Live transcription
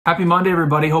Happy Monday,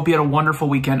 everybody. Hope you had a wonderful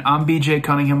weekend. I'm BJ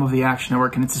Cunningham of the Action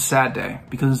Network, and it's a sad day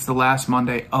because it's the last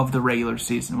Monday of the regular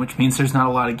season, which means there's not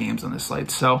a lot of games on this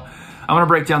slate. So I'm going to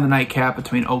break down the nightcap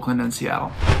between Oakland and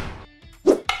Seattle.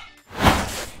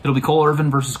 It'll be Cole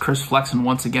Irvin versus Chris Flexen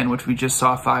once again, which we just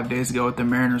saw 5 days ago with the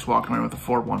Mariners walking away with a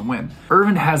 4-1 win.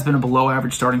 Irvin has been a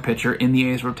below-average starting pitcher in the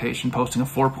A's rotation, posting a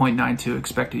 4.92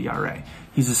 expected ERA.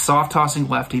 He's a soft-tossing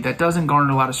lefty that doesn't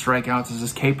garner a lot of strikeouts, as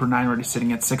his K per 9 rate is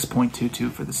sitting at 6.22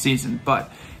 for the season,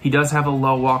 but he does have a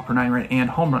low walk per 9 rate and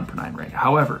home run per 9 rate.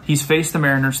 However, he's faced the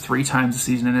Mariners 3 times this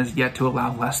season and has yet to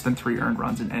allow less than 3 earned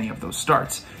runs in any of those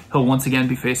starts. He'll once again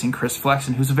be facing Chris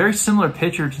Flexen, who's a very similar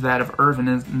pitcher to that of Irvin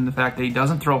in the fact that he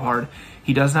doesn't throw hard,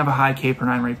 he doesn't have a high K per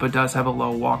 9 rate, but does have a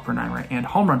low walk per 9 rate and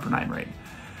home run per 9 rate.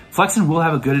 Flexen will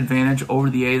have a good advantage over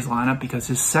the A's lineup because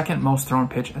his second most thrown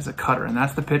pitch is a cutter, and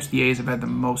that's the pitch the A's have had the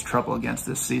most trouble against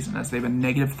this season, as they have a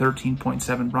negative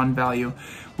 13.7 run value,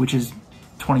 which is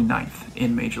 29th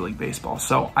in Major League Baseball.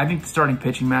 So I think the starting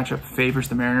pitching matchup favors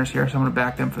the Mariners here, so I'm going to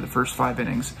back them for the first 5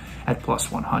 innings at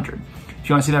plus 100. If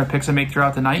you want to see the other picks I make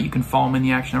throughout the night, you can follow them in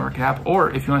the Action Network app,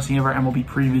 or if you want to see any of our MLB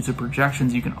previews or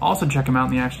projections, you can also check them out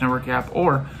in the Action Network app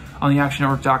or on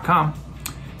theactionnetwork.com,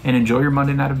 and enjoy your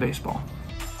Monday night of baseball.